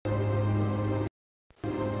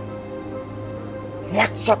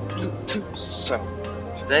What's up, YouTube? So,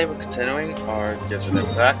 today we're continuing our Genshin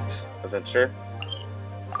Impact adventure.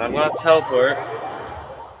 So I'm gonna teleport,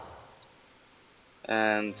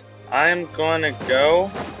 and I'm gonna go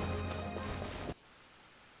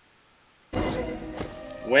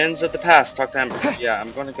Winds of the Past. Talk to Amber. Yeah,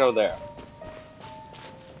 I'm gonna go there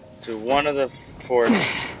to one of the four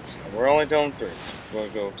temples. We're only doing three, so we'll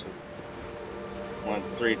go to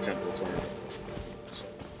three temples.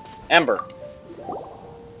 Amber.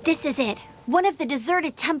 This is it. One of the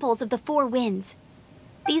deserted temples of the Four Winds.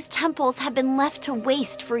 These temples have been left to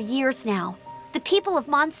waste for years now. The people of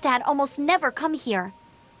Mondstadt almost never come here.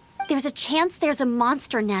 There's a chance there's a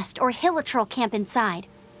monster nest or hilichurl camp inside.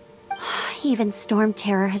 Even Storm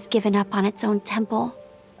Terror has given up on its own temple.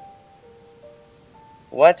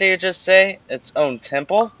 What did you just say? Its own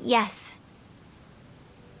temple? Yes.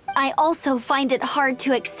 I also find it hard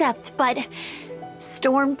to accept, but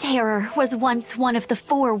Storm Terror was once one of the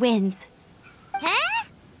Four Winds. Huh?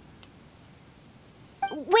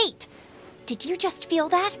 Wait! Did you just feel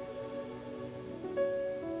that?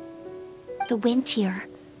 The wind here.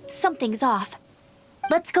 Something's off.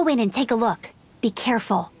 Let's go in and take a look. Be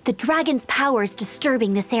careful. The dragon's power is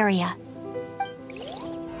disturbing this area.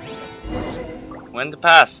 When to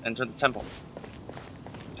pass, enter the temple.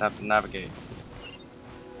 Tap to navigate.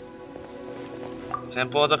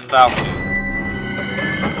 Temple of the Falcon.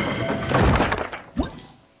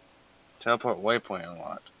 Teleport waypoint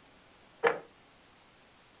unlocked.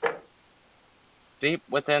 Deep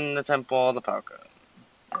within the Temple of the Falcon.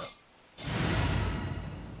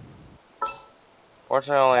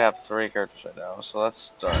 Fortunately, I only have 3 characters right now, so let's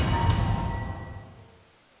start.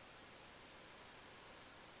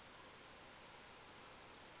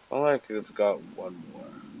 Only I could have got one more.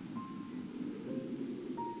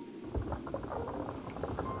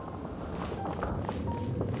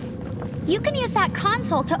 You can use that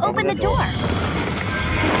console to open the door.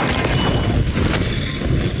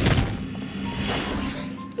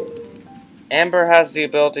 Amber has the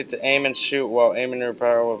ability to aim and shoot while aiming her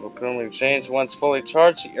power will accumulate change. Once fully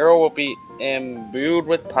charged, the arrow will be imbued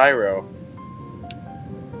with pyro.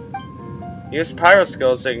 Use pyro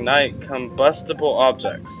skills to ignite combustible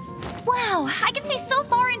objects. Wow, I can see so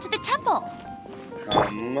far into the temple.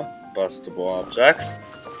 Combustible objects.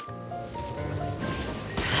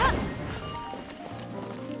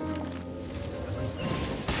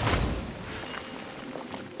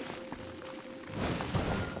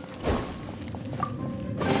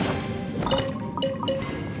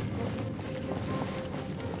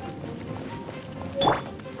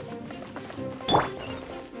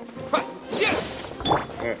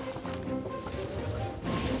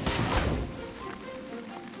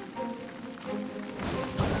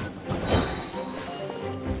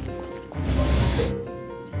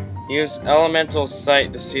 Use elemental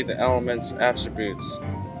sight to see the element's attributes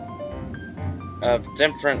of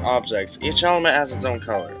different objects. Each element has its own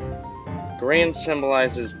color. Green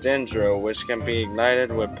symbolizes dendro, which can be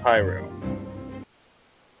ignited with pyro.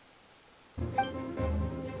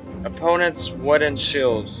 Opponents' wooden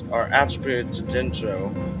shields are attributed to dendro,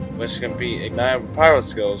 which can be ignited with pyro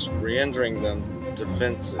skills, re-rendering them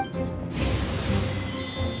defenses.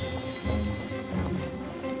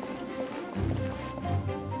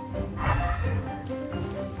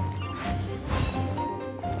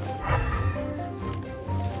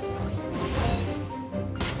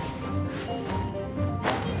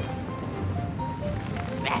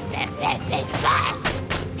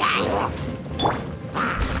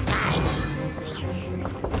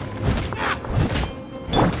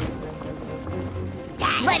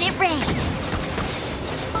 Let it rain.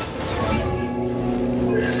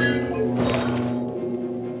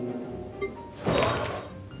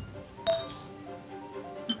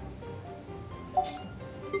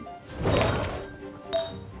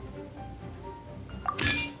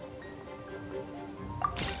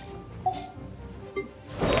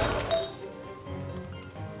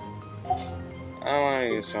 I want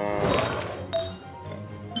to use some.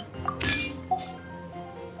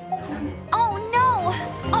 Oh no!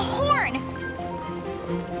 A horn!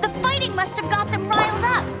 The fighting must have got them riled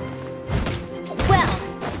up. Well,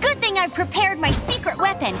 good thing I prepared my secret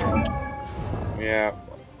weapon. Yeah,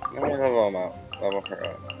 let me level him out. Level her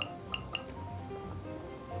up.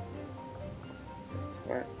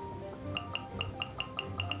 What?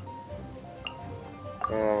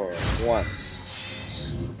 Oh, 1.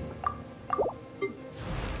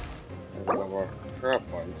 Level her up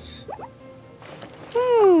once.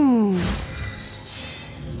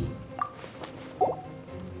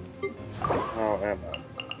 Oh, Emma.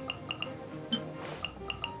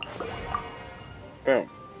 Boom.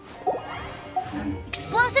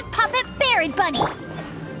 Explosive puppet buried bunny.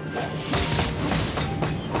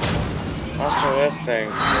 Also, this thing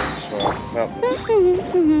is short. Weapons.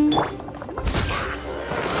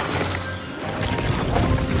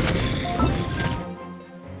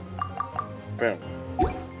 Boom.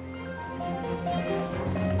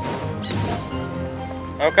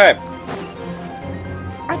 Okay.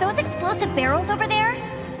 Are those explosive barrels over there?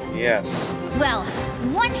 Yes. Well,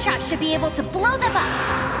 one shot should be able to blow them up.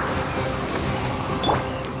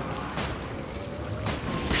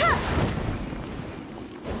 Huh.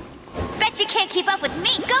 Bet you can't keep up with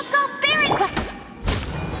me. Go, Barrett!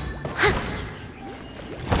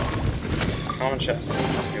 Common chest.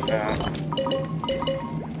 Let's get that.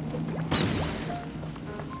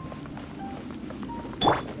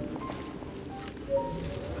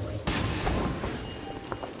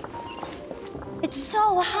 It's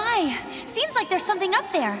so high. Seems like there's something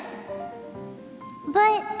up there.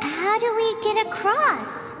 But how do we get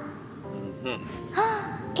across?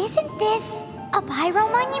 Isn't this a pyro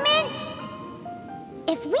monument?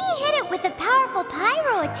 If we hit it with a powerful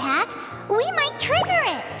pyro attack, we might trigger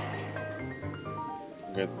it.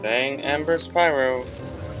 Good thing Ember Spyro.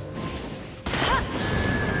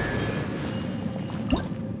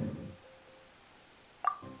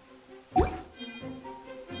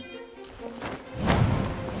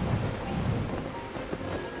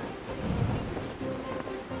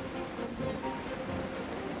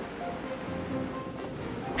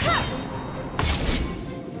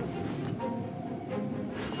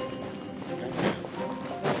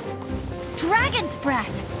 Dragon's breath.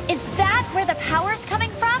 Is that where the power's coming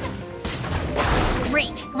from?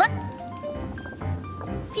 Great. Look.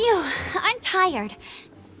 Phew, I'm tired.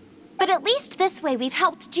 But at least this way we've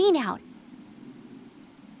helped Jean out.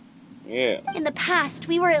 Yeah. In the past,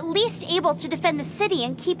 we were at least able to defend the city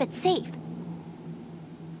and keep it safe.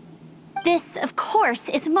 This, of course,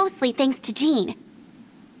 is mostly thanks to Jean.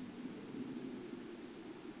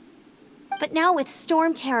 But now with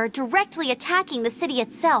Storm Terror directly attacking the city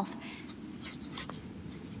itself,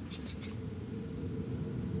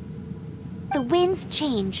 the winds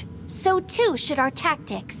change. So too should our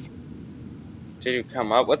tactics. Did you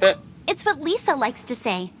come up with it? It's what Lisa likes to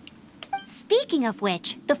say. Speaking of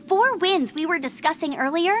which, the 4 winds we were discussing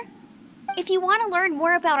earlier, if you want to learn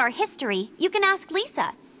more about our history, you can ask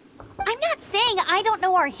Lisa. I'm not saying I don't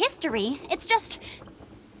know our history, it's just...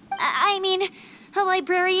 I mean, a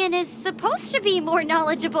librarian is supposed to be more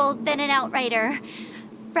knowledgeable than an outrider,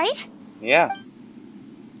 right? Yeah.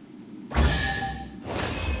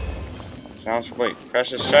 Sounds complete.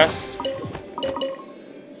 Precious chest.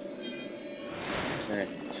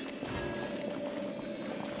 Ticked.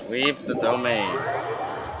 Leave the domain.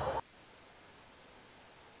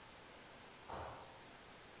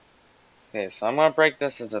 Okay, so I'm gonna break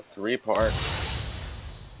this into 3 parts.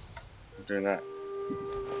 I'm doing that.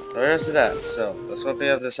 Where's it at? So, that's what we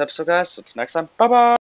have this episode, guys. So, till next time, bye bye!